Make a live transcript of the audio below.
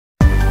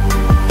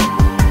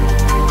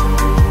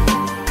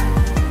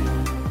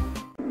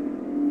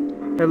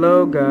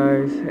Hello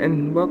guys,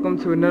 and welcome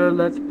to another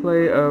Let's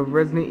Play of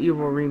Resident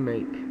Evil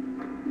Remake.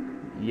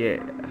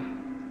 Yeah.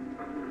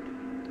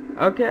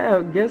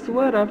 Okay, guess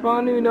what? I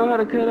finally know how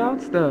to cut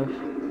out stuff.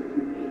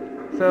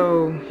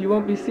 So, you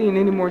won't be seeing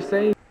any more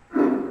saves.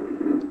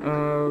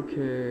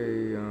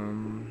 Okay,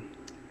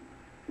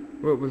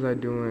 what was I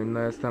doing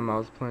last time I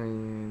was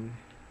playing?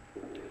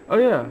 Oh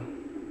yeah,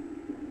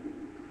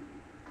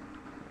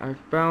 I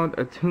found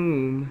a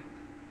tomb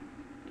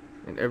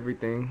and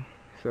everything.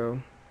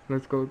 So,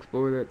 let's go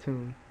explore that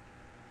tomb.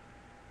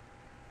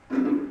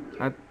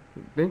 I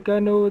think I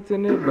know what's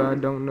in it, but I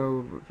don't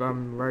know if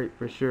I'm right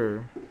for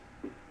sure.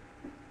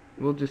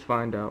 We'll just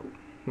find out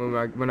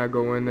when I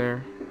go in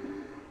there.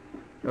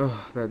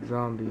 Oh, that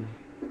zombie.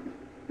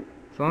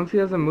 As long as he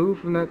doesn't move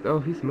from that. Oh,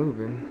 he's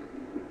moving.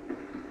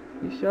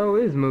 He sure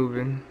is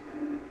moving.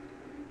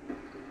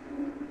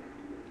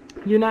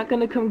 You're not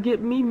gonna come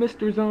get me,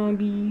 Mr.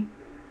 Zombie.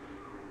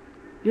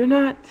 You're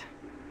not.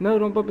 No,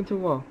 don't bump into the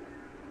wall.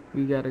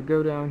 We gotta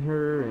go down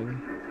here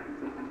and.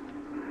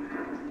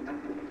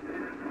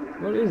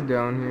 What is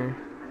down here?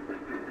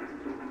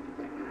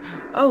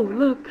 Oh,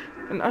 look,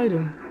 an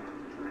item.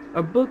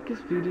 A book is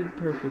fitted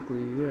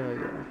perfectly. Yeah.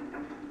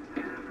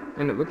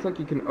 And it looks like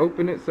you can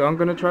open it, so I'm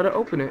gonna try to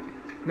open it.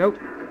 Nope.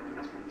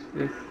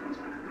 Yes.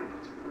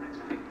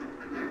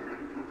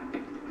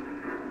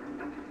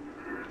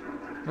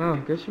 Oh,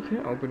 guess you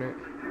can't open it.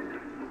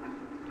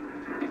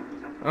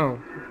 Oh.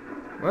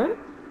 What?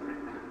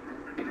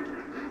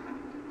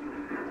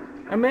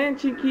 A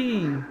mansion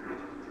key!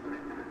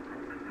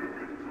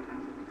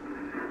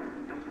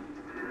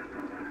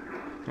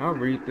 I'll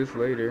read this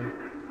later.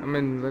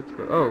 Let's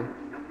go. Oh.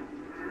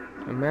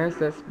 A mask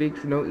that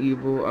speaks no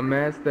evil, a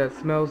mask that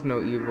smells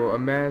no evil, a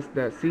mask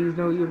that sees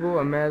no evil,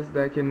 a mask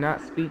that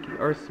cannot speak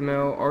or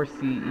smell or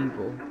see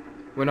evil.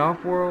 When all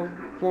four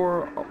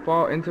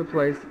fall into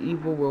place,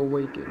 evil will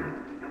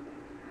awaken.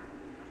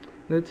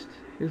 Let's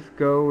just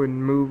go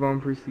and move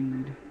on,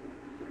 proceed.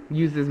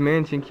 Use this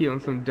mansion key on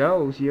some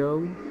dolls,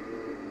 yo.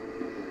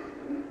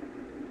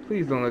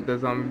 Please don't let the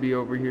zombie be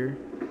over here.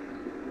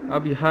 I'll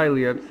be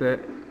highly upset.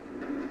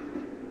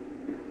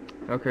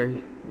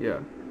 Okay,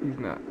 yeah, he's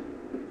not.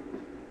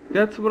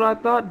 That's what I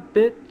thought,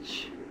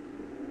 bitch.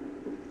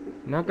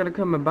 Not gonna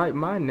come and bite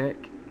my neck.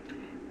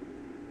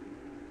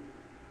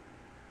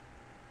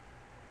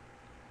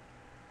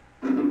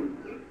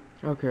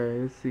 Okay,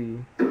 let's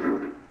see.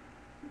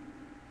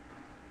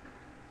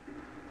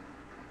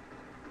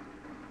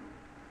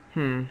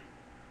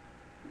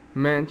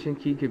 Mansion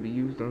key could be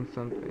used on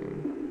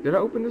something. Did I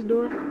open this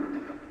door?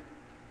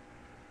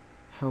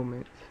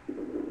 Helmet.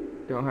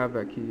 Don't have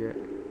that key yet.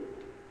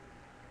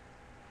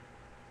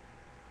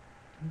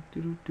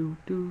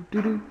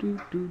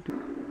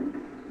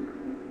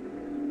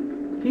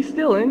 He's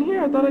still in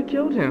here? I thought I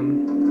killed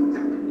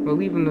him. We'll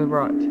leave him to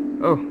rot.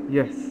 Oh,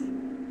 yes.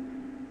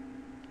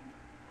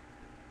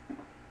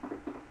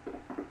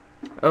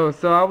 Oh,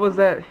 so I was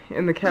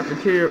in the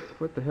cafeteria.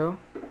 What the hell?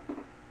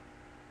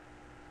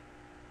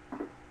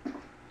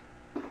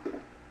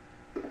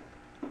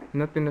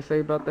 Nothing to say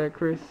about that,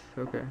 Chris?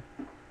 Okay.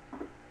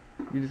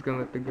 You just gonna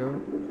let it go?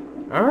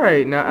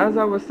 Alright, now as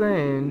I was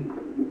saying,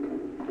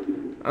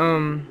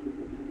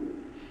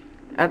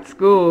 at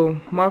school,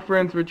 my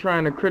friends were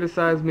trying to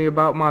criticize me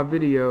about my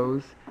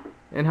videos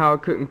and how I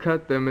couldn't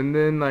cut them, and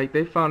then like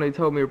they finally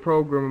told me a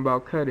program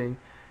about cutting,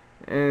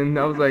 and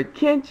I was like,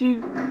 can't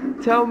you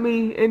tell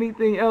me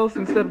anything else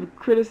instead of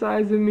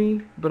criticizing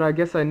me? But I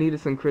guess I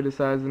needed some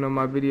criticizing on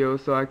my videos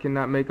so I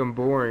cannot make them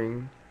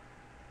boring.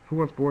 Who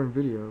wants boring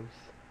videos?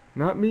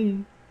 Not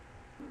me.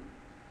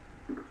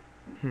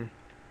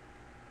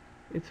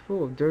 It's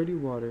full of dirty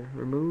water.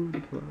 Remove the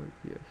plug.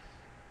 Yes.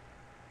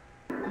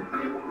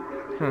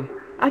 Huh.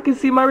 I can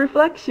see my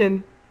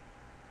reflection.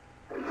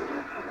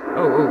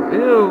 Oh,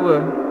 ew.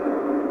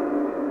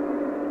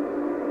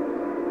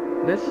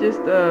 Let's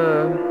just,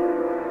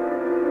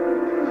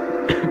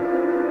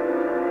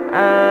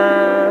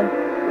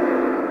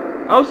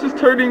 I was just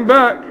turning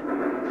back.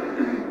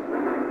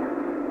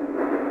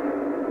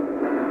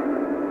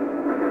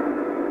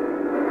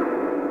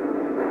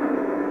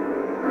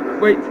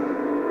 Wait.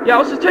 Yeah, I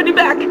was just turning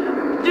back.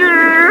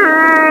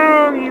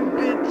 Yeah, you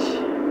bitch.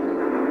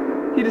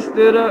 He just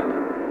stood up.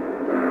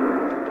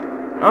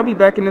 I'll be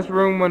back in this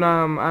room when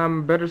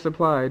I'm better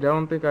supplied. I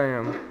don't think I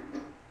am.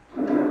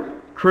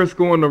 Chris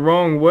going the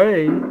wrong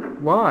way.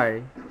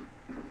 Why?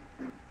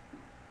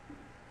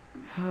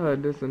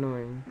 That's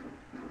annoying.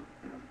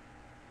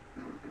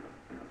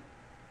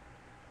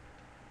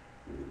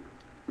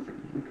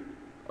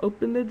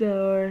 Open the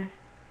door.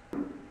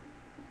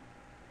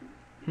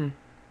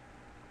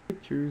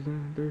 Pictures,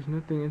 there's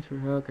nothing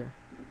interesting. Okay.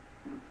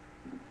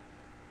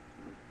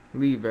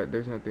 Leave that,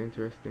 there's nothing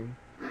interesting.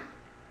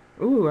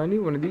 Ooh, I need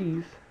one of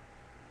these.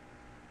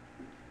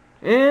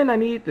 And I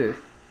need this.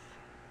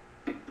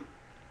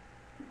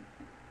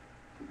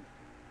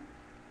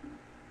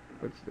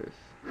 What's this?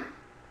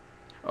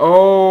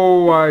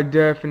 Oh, I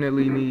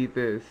definitely need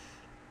this.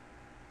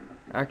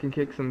 I can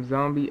kick some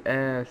zombie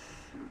ass.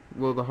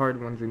 Well, the hard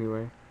ones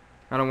anyway.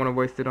 I don't want to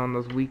waste it on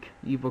those weak,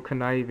 evil,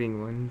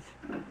 conniving ones.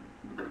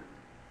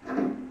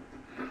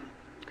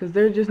 Because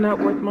they're just not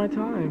worth my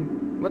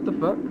time. What the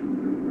fuck?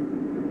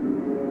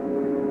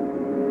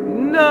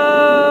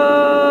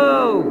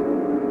 No!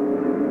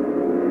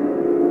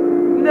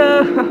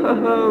 No!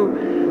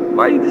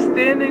 Why are you just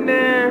standing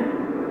there?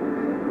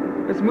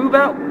 Let's move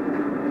out.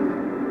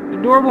 The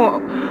door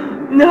won't.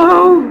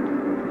 No!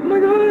 Oh my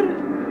god!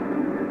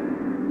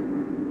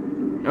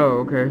 Oh,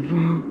 okay.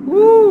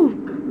 Woo!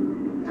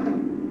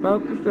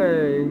 About to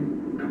say.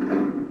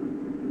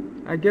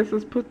 I guess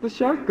let's put the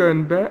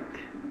shotgun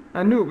back.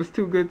 I knew it was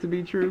too good to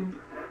be true.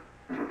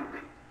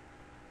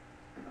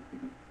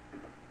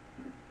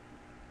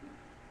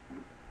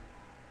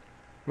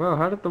 Well,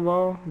 how did the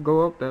wall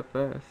go up that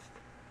fast?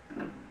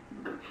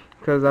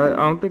 Because I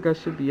don't think I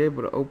should be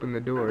able to open the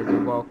door. The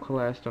wall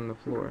clashed on the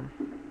floor.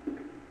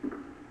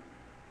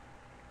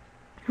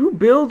 Who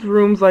builds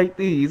rooms like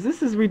these?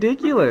 This is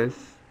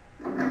ridiculous.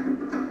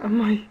 I'm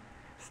like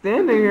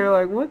standing here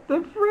like, what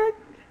the frick?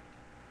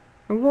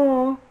 A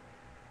wall.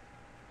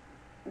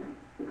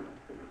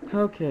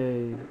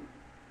 Okay.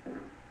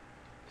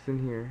 What's in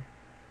here?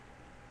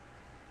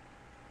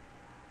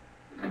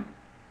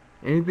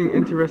 Anything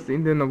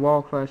interesting than the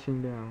wall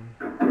clashing down?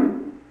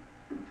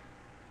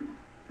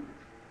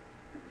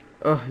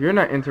 Ugh, you're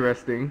not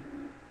interesting.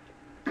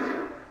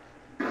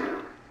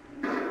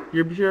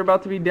 You're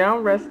about to be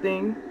down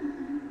resting.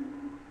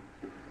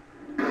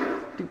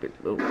 Stupid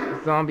little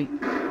zombie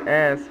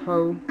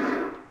asshole.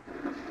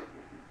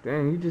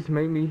 Dang, you just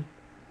made me.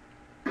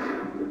 How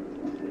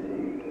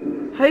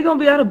you gonna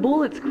be out of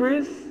bullets,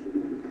 Chris?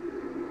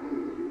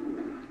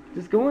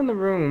 Just go in the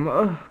room.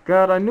 Oh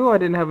god, I knew I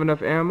didn't have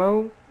enough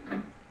ammo.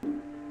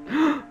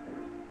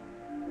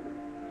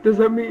 Does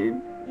that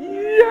mean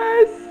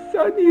yes?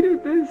 I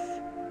needed this.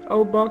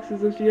 Oh,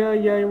 boxes of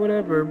yeah,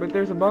 whatever. But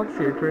there's a box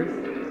here, Chris.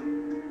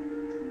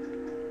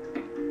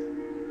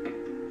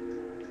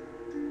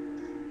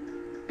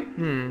 I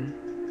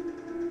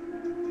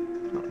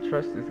don't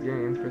trust this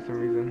game for some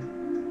reason.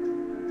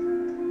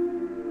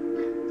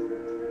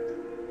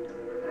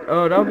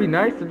 Oh, that would be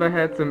nice if I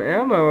had some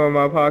ammo in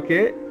my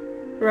pocket,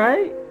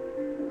 right?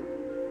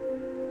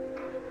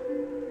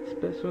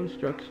 Special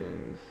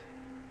instructions.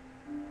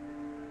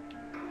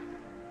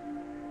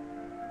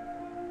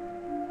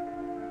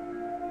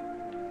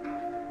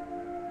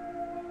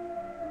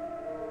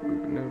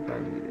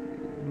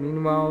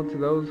 Meanwhile, to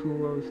those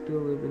who are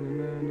still living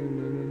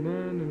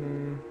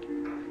in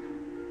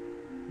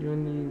you'll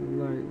need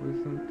light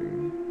with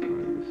something by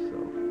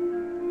yourself.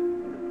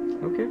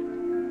 Okay.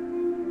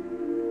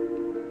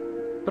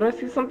 But I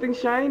see something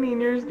shiny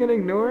and you're just gonna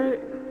ignore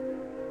it?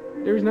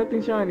 There's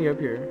nothing shiny up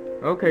here.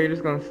 Okay, you're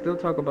just gonna still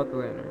talk about the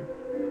lantern.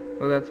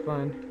 Well, that's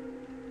fine.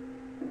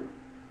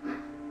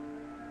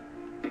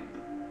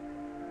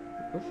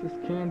 What's this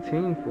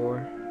canteen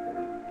for?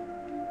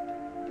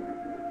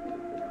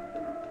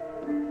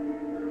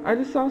 I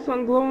just saw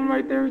something glowing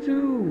right there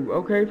too.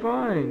 Okay,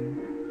 fine.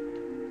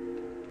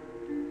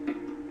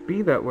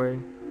 Be that way.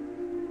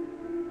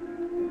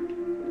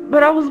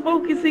 But I was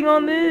focusing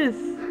on this.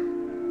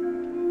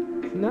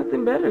 It's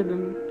nothing better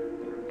than...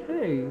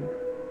 Okay.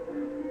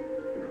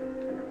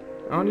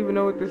 I don't even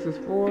know what this is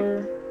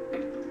for.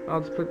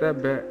 I'll just put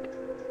that back.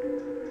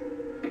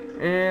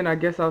 And I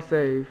guess I'll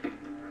save.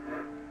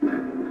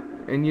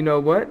 And you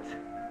know what?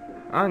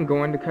 I'm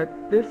going to cut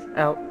this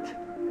out.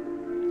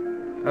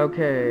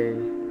 Okay.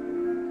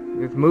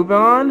 Let's move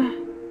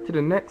on to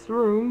the next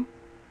room.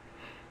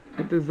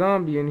 Get the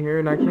zombie in here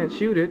and I can't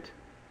shoot it.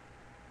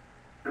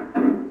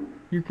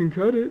 You can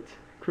cut it,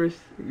 Chris,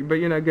 but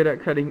you're not good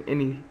at cutting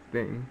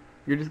anything.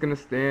 You're just gonna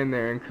stand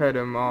there and cut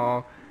him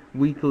all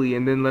weakly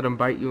and then let him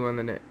bite you on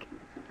the neck.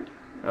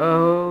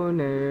 Oh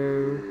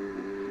no.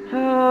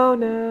 Oh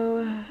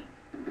no.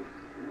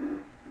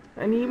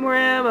 I need more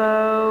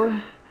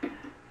ammo.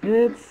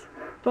 It's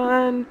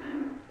fun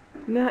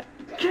not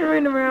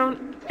carrying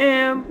around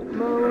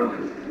ammo.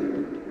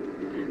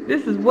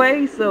 This is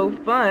way so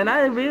fun.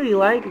 I really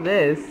like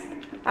this.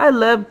 I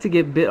love to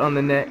get bit on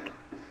the neck.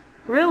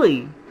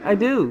 Really, I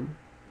do.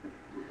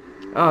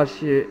 Oh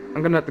shit,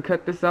 I'm gonna have to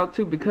cut this out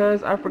too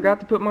because I forgot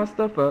to put my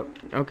stuff up.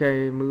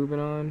 Okay, moving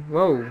on.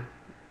 Whoa.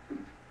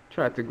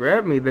 Tried to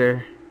grab me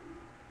there.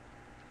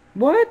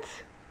 What?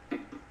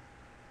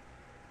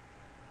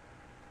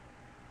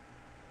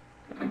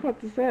 I'm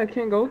about to say I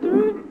can't go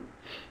through it?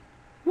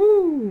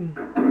 Woo!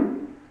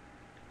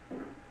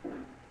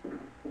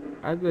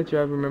 I bet you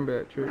I remember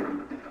that trick.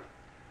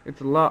 It's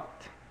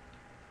locked.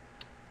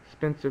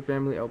 Spencer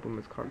family album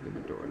is carved in the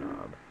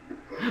doorknob.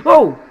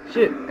 Oh!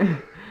 Shit!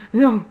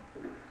 No!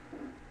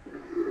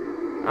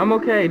 I'm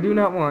okay. Do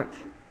not want.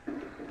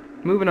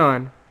 Moving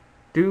on.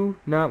 Do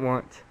not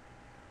want.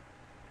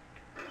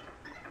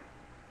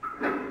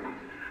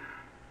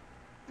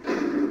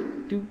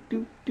 Do.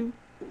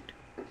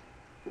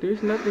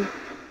 There's nothing.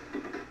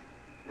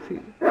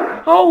 See.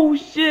 Oh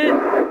shit!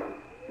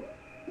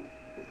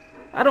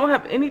 I don't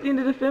have anything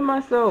to defend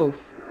myself.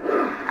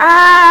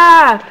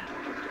 Ah!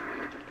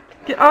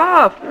 Get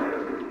off!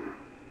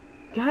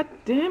 God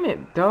damn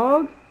it,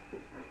 dog.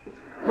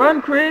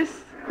 Run,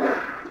 Chris.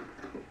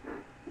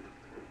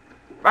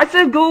 I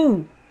said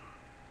go.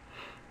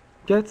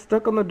 Get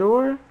stuck on the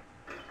door?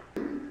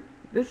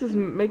 This is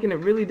making it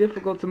really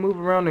difficult to move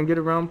around and get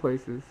around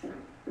places.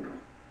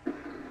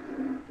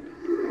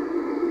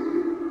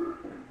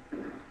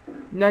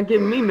 Not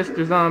getting me,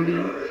 Mr.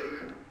 Zombie.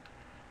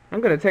 I'm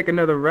gonna take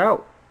another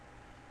route.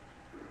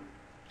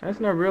 I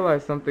just now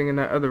realized something in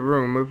that other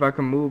room. If I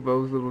can move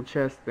those little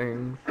chest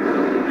things.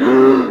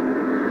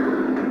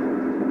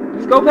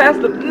 Just go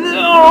past the...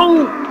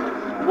 No!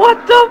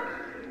 What the...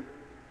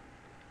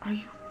 Are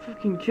you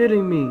fucking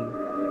kidding me?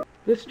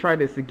 Let's try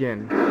this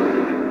again.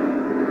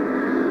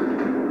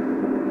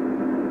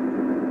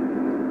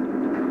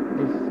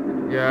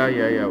 Yeah,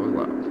 it was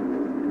locked.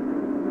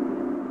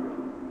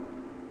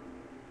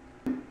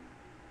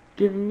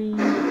 Give me...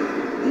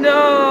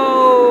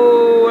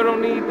 No! I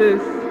don't need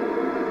this.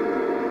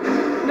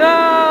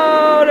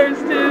 No! There's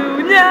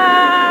two! No!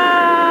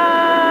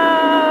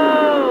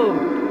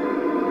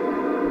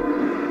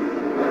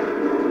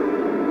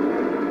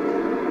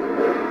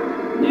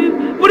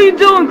 What are you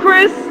doing,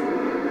 Chris?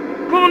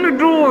 Go on the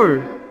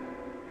door!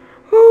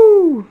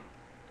 Whoo!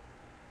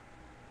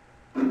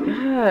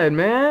 God,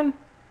 man.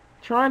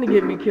 Trying to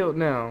get me killed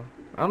now.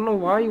 I don't know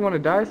why you want to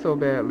die so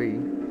badly.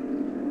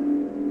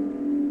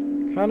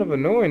 Kind of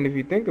annoying if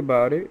you think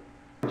about it.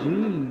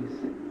 Jeez.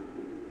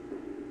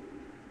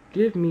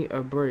 Give me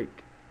a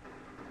break.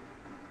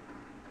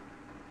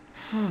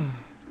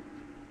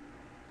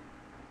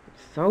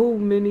 So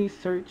many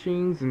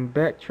searchings and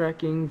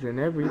backtrackings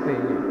and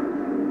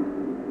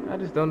everything. I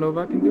just don't know if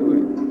I can do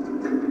it.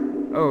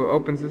 Oh, it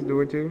opens this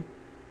door too?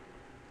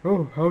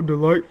 Oh, how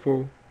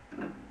delightful.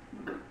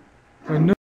 I know.